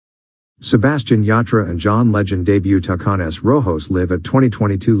Sebastian Yatra and Legend debut Tacones Rojos live at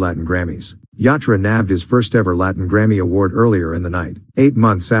 2022 Latin Grammys. Yatra nabbed his first ever Latin Grammy award earlier in the night. 8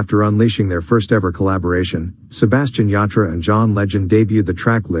 months after unleashing their first ever collaboration, Sebastian Yatra and Legend debuted the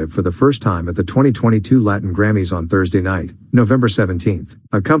track Live for the first time at the 2022 Latin Grammys on Thursday night, November 17th.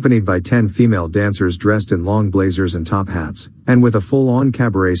 Accompanied by 10 female dancers dressed in long blazers and top hats, and with a full-on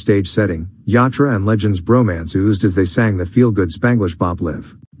cabaret stage setting, Yatra and Legend's bromance oozed as they sang the feel-good Spanglish bop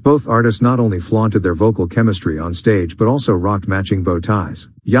Live. Both artists not only flaunted their vocal chemistry on stage but also rocked matching bow ties.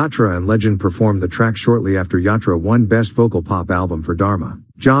 Yatra and Legend performed the track shortly after Yatra won Best Vocal Pop Album for Dharma.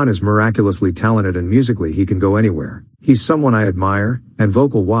 John is miraculously talented and musically he can go anywhere. He's someone I admire, and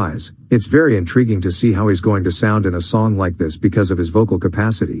vocal-wise, it's very intriguing to see how he's going to sound in a song like this because of his vocal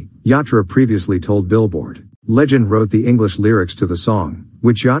capacity, Yatra previously told Billboard. Legend wrote the English lyrics to the song,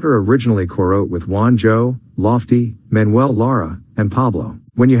 which Yatra originally co-wrote with Juan Joe, Lofty, Manuel Lara, and Pablo.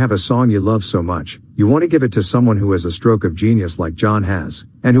 When you have a song you love so much, you want to give it to someone who has a stroke of genius like John has,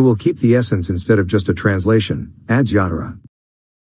 and who will keep the essence instead of just a translation, adds Yatra.